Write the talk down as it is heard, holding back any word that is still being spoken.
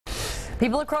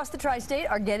People across the tri-state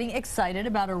are getting excited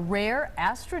about a rare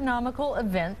astronomical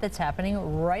event that's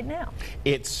happening right now.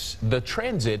 It's the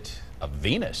transit of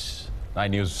Venus.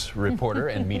 9 News reporter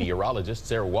and meteorologist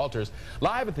Sarah Walters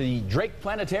live at the Drake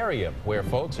Planetarium, where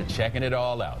folks are checking it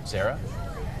all out. Sarah?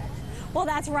 Well,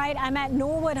 that's right. I'm at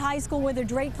Norwood High School where the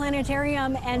Drake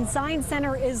Planetarium and Science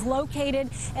Center is located,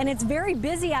 and it's very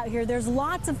busy out here. There's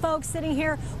lots of folks sitting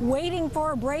here waiting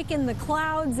for a break in the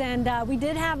clouds, and we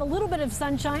did have a little bit of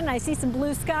sunshine. I see some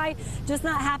blue sky, just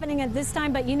not happening at this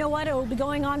time, but you know what? It will be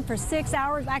going on for 6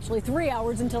 hours, actually 3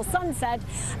 hours until sunset,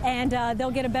 and they'll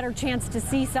get a better chance to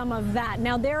see some of that.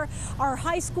 Now, there are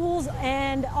high schools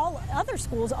and all other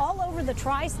schools all over the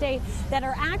tri-state that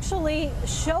are actually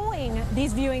showing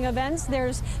these viewing events.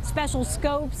 There's special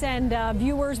scopes and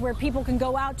viewers where people can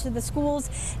go out to the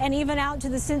schools and even out to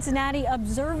the Cincinnati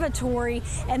Observatory,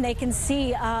 and they can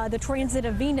see the transit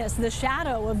of Venus, the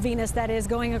shadow of Venus that is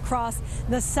going across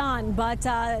the sun. But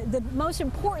the most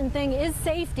important thing is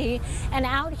safety. And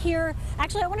out here,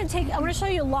 actually, I want to show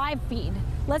you a live feed.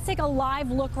 Let's take a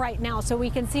live look right now so we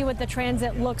can see what the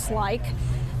transit looks like.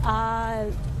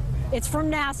 It's from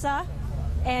NASA.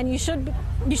 And you should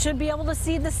be able to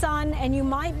see the sun, and you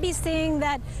might be seeing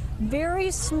that very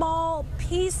small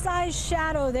pea-sized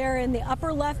shadow there in the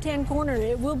upper left-hand corner.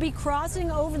 It will be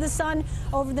crossing over the sun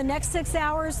over the next 6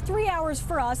 hours, 3 hours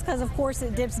for us, because of course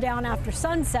it dips down after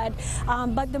sunset.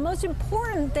 But the most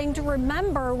important thing to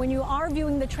remember when you are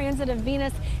viewing the transit of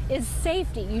Venus is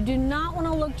safety. You do not want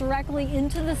to look directly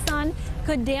into the sun.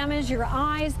 Could damage your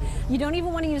eyes. You don't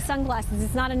even want to use sunglasses.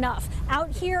 It's not enough.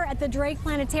 Out here at the Drake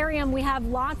Planetarium, we have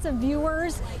lots of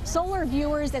viewers, solar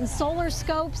viewers and solar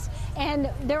scopes, and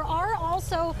there are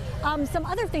also some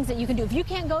other things that you can do. If you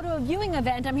can't go to a viewing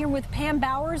event, I'm here with Pam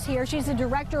Bowers here. She's the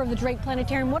director of the Drake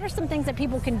Planetarium. What are some things that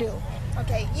people can do?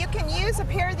 Okay, you can use a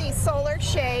pair of these solar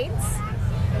shades,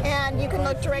 and you can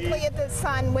look directly at the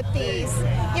sun with these.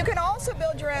 You can also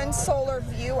build your own solar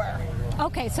viewer.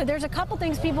 Okay, so there's a couple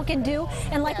things people can do,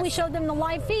 and like we showed them the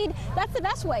live feed, that's the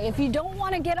best way. If you don't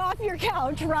want to get off your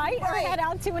couch, right, or head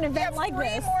out to an event like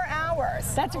this. 3 more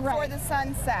hours before the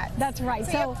sun sets. That's right.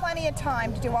 So you have plenty of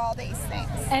time to do all these things.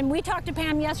 And we talked to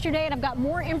Pam yesterday, and I've got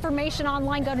more information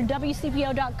online. Go to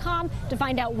WCPO.com to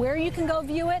find out where you can go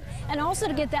view it, and also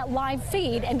to get that live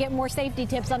feed and get more safety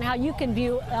tips on how you can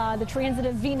view the transit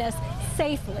of Venus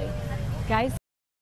safely. Guys?